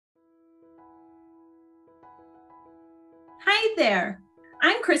Hi there,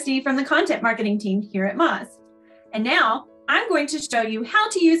 I'm Christy from the content marketing team here at Moz. And now I'm going to show you how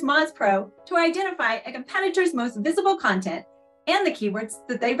to use Moz Pro to identify a competitor's most visible content and the keywords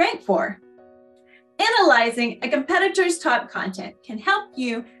that they rank for. Analyzing a competitor's top content can help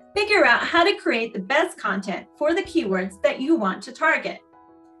you figure out how to create the best content for the keywords that you want to target.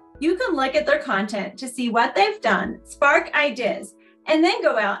 You can look at their content to see what they've done, spark ideas, and then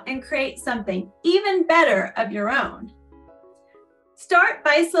go out and create something even better of your own. Start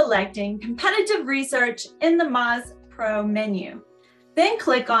by selecting Competitive Research in the Moz Pro menu. Then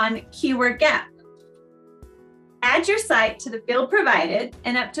click on Keyword Gap. Add your site to the field provided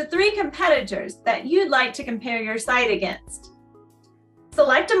and up to 3 competitors that you'd like to compare your site against.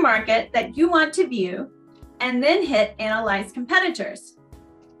 Select a market that you want to view and then hit Analyze Competitors.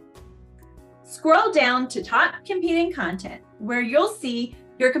 Scroll down to Top Competing Content, where you'll see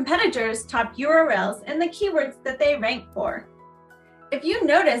your competitors' top URLs and the keywords that they rank for. If you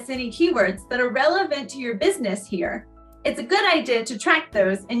notice any keywords that are relevant to your business here, it's a good idea to track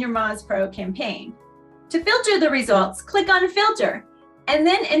those in your Moz Pro campaign. To filter the results, click on Filter, and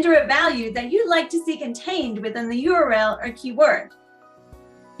then enter a value that you'd like to see contained within the URL or keyword.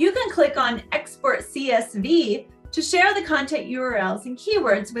 You can click on Export CSV to share the content URLs and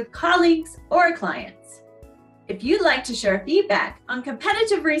keywords with colleagues or clients. If you'd like to share feedback on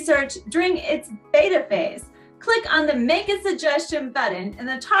competitive research during its beta phase, click on the Make a Suggestion button in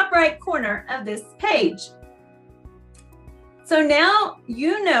the top right corner of this page. So now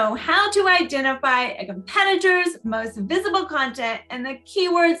you know how to identify a competitor's most visible content and the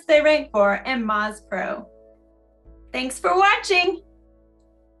keywords they rank for in Moz Pro. Thanks for watching.